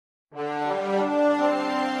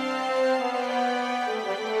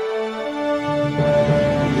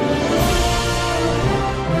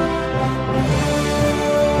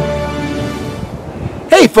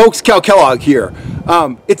folks, Cal Kellogg here.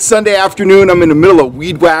 It's Sunday afternoon. I'm in the middle of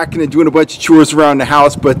weed whacking and doing a bunch of chores around the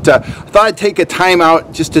house, but I thought I'd take a time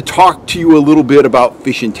out just to talk to you a little bit about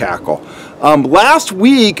fishing tackle. Last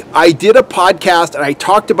week I did a podcast and I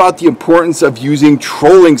talked about the importance of using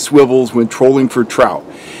trolling swivels when trolling for trout.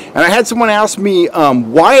 And I had someone ask me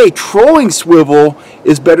why a trolling swivel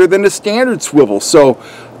is better than a standard swivel, so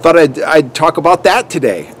I thought I'd talk about that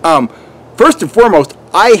today. First and foremost,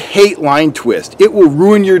 I hate line twist. It will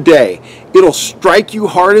ruin your day. It'll strike you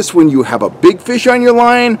hardest when you have a big fish on your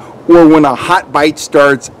line or when a hot bite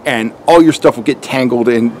starts and all your stuff will get tangled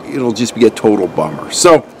and it'll just be a total bummer.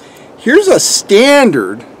 So here's a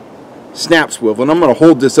standard snap swivel, and I'm going to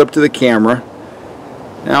hold this up to the camera.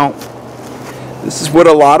 Now, this is what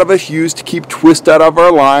a lot of us use to keep twist out of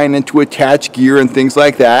our line and to attach gear and things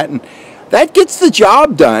like that. And that gets the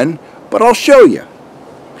job done, but I'll show you.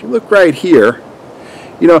 If you look right here,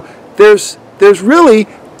 you know, there's really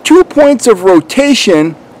 2 points of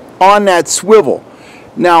rotation on that swivel.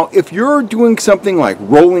 Now, if you're doing something like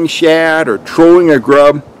rolling shad or trolling a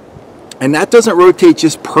grub, and that doesn't rotate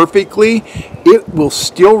just perfectly, it will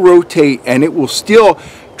still rotate and it will still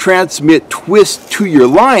transmit twist to your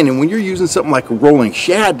line. And when you're using something like a rolling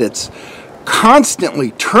shad that's constantly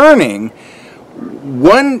turning,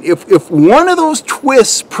 if one of those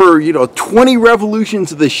twists per 20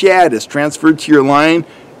 revolutions of the shad is transferred to your line,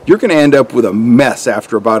 you're going to end up with a mess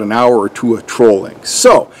after about an hour or two of trolling.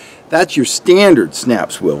 So that's your standard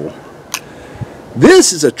snap swivel.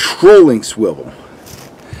 This is a trolling swivel.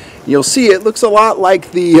 You'll see it looks a lot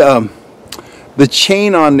like the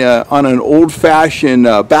chain on an old-fashioned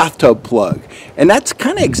bathtub plug, and that's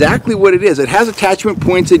kind of exactly what it is. It has attachment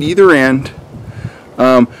points at either end.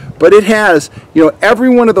 But it has, every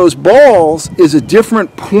one of those balls is a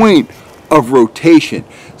different point of rotation.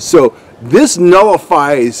 So this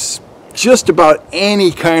nullifies just about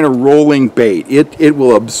any kind of rolling bait. It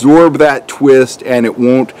will absorb that twist and it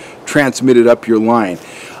won't transmit it up your line.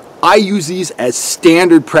 I use these as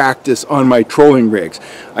standard practice on my trolling rigs.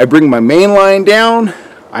 I bring my main line down,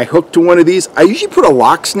 I hook to one of these. I usually put a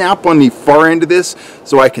lock snap on the far end of this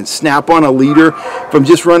so I can snap on a leader. If I'm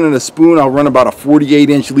just running a spoon, I'll run about a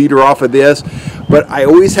 48-inch leader off of this. But I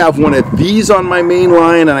always have one of these on my main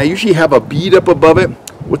line, and I usually have a bead up above it.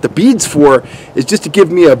 What the bead's for is just to give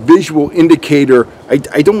me a visual indicator. I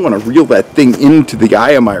don't want to reel that thing into the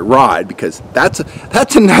eye of my rod, because that's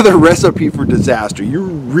another recipe for disaster. You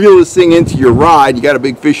reel this thing into your rod, you got a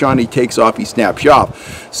big fish on, he takes off, he snaps you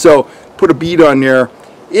off. So put a bead on there.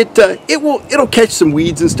 It'll catch some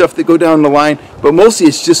weeds and stuff that go down the line, but mostly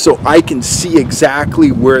it's just so I can see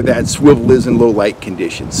exactly where that swivel is in low light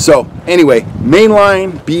conditions. So anyway, main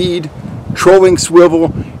line, bead, trolling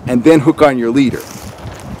swivel, and then hook on your leader.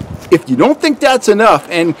 If you don't think that's enough,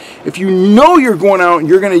 and if you know you're going out and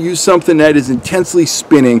you're going to use something that is intensely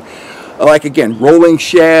spinning, like again, rolling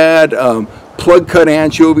shad, plug cut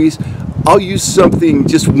anchovies, I'll use something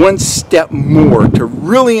just one step more to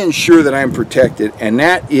really ensure that I'm protected, and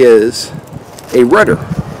that is a rudder.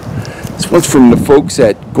 This one's from the folks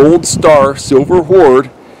at Gold Star Silver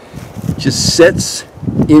Horde. It just sits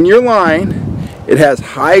in your line. It has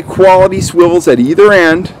high quality swivels at either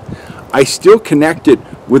end. I still connect it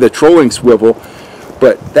with a trolling swivel,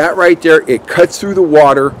 but that right there, it cuts through the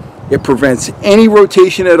water. It prevents any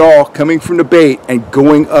rotation at all coming from the bait and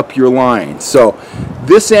going up your line. So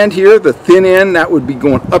this end here, the thin end, that would be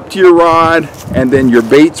going up to your rod, and then your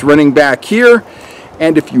bait's running back here.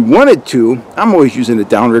 And if you wanted to, I'm always using a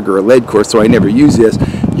downrigger or a lead core, so I never use this.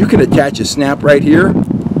 You can attach a snap right here,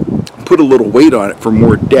 put a little weight on it for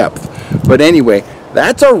more depth. But anyway,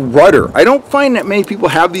 that's a rudder. I don't find that many people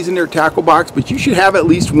have these in their tackle box, but you should have at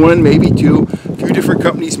least one, maybe two. A few different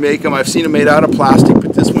companies make them. I've seen them made out of plastic,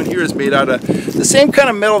 but this one here is made out of the same kind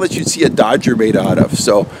of metal that you'd see a Dodger made out of.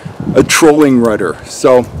 So a trolling rudder.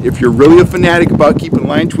 So if you're really a fanatic about keeping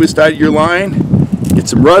line twist out of your line, get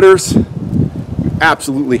some rudders. You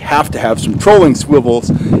absolutely have to have some trolling swivels,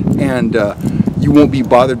 and you won't be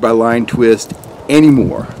bothered by line twist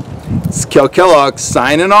anymore. It's Cal Kellogg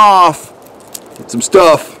signing off. Get some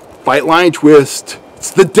stuff. Fight line twist.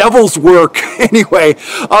 It's the devil's work. Anyway,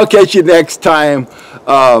 I'll catch you next time.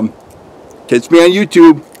 Catch me on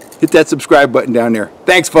YouTube. Hit that subscribe button down there.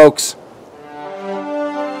 Thanks, folks.